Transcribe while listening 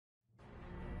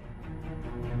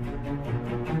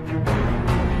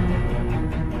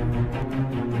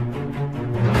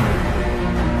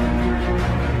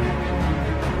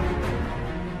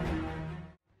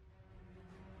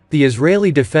The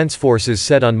Israeli Defense Forces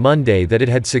said on Monday that it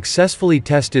had successfully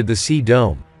tested the Sea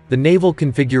Dome, the naval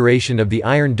configuration of the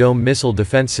Iron Dome missile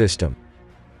defense system.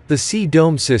 The Sea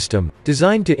Dome system,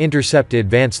 designed to intercept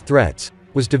advanced threats,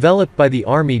 was developed by the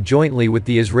Army jointly with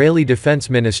the Israeli Defense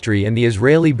Ministry and the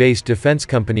Israeli-based defense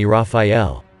company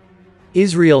Rafael.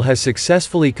 Israel has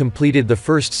successfully completed the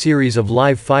first series of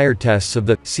live-fire tests of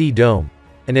the Sea Dome,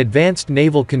 an advanced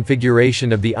naval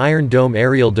configuration of the Iron Dome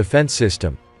aerial defense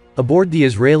system, aboard the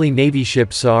Israeli Navy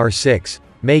ship Sa'ar-6,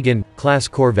 Magen Class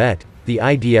Corvette, the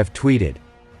IDF tweeted.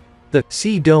 The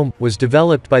Sea Dome was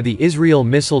developed by the Israel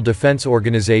Missile Defense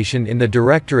Organization in the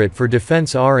Directorate for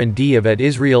Defense R&D of at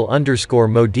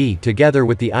Israel_Modi together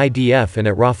with the IDF and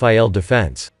at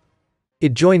RafaelDefense.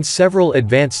 It joins several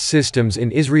advanced systems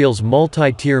in Israel's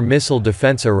multi-tier missile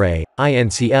defense array,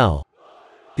 incl.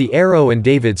 The Arrow and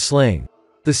David Sling.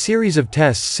 The series of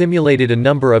tests simulated a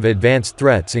number of advanced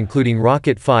threats including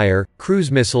rocket fire,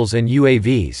 cruise missiles and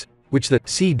UAVs, which the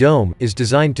Sea Dome is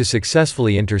designed to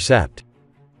successfully intercept.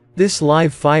 This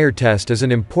live fire test is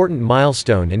an important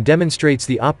milestone and demonstrates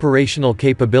the operational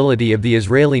capability of the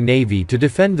Israeli Navy to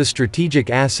defend the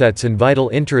strategic assets and vital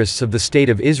interests of the State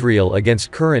of Israel against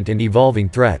current and evolving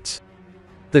threats.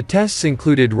 The tests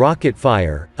included rocket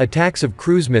fire, attacks of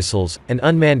cruise missiles, and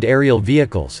unmanned aerial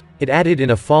vehicles, it added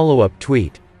in a follow-up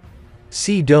tweet.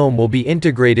 Sea Dome will be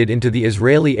integrated into the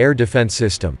Israeli air defense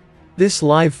system. This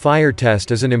live fire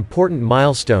test is an important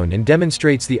milestone and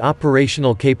demonstrates the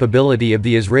operational capability of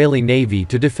the Israeli Navy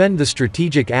to defend the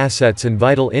strategic assets and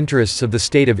vital interests of the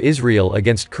State of Israel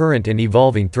against current and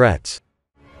evolving threats.